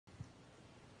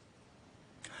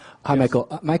Hi, Michael.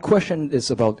 My question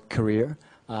is about career.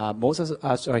 Most of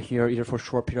us are here either for a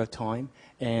short period of time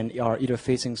and are either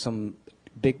facing some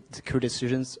big career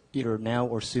decisions either now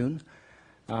or soon.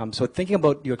 So thinking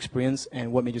about your experience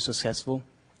and what made you successful,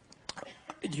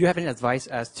 do you have any advice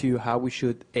as to how we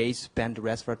should spend the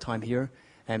rest of our time here?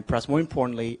 And perhaps more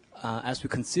importantly, as we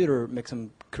consider make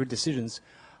some career decisions,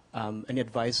 any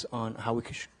advice on how we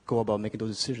should go about making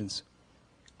those decisions?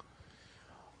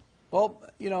 Well,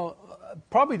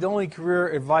 probably the only career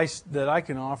advice that I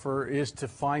can offer is to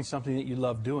find something that you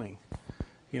love doing.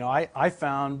 I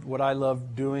found what I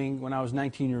loved doing when I was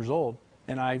 19 years old,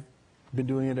 and I've been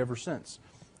doing it ever since.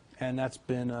 And that's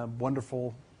been a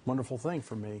wonderful, wonderful thing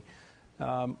for me.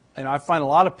 And I find a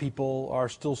lot of people are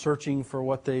still searching for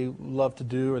what they love to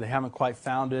do, or they haven't quite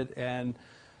found it, and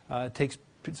it takes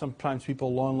sometimes people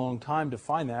a long, long time to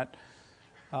find that.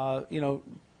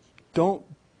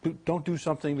 Don't do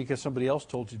something because somebody else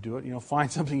told you to do it.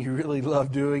 Find something you really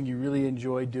love doing, you really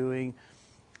enjoy doing,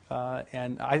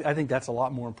 and I think that's a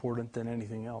lot more important than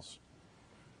anything else.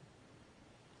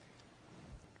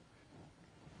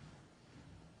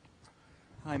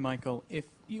 Hi, Michael. If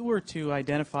you were to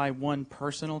identify one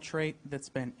personal trait that's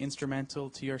been instrumental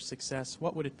to your success,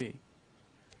 what would it be?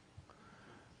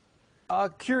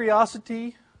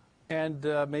 Curiosity and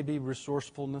maybe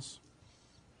resourcefulness.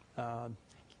 I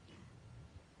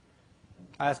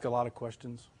ask a lot of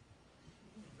questions.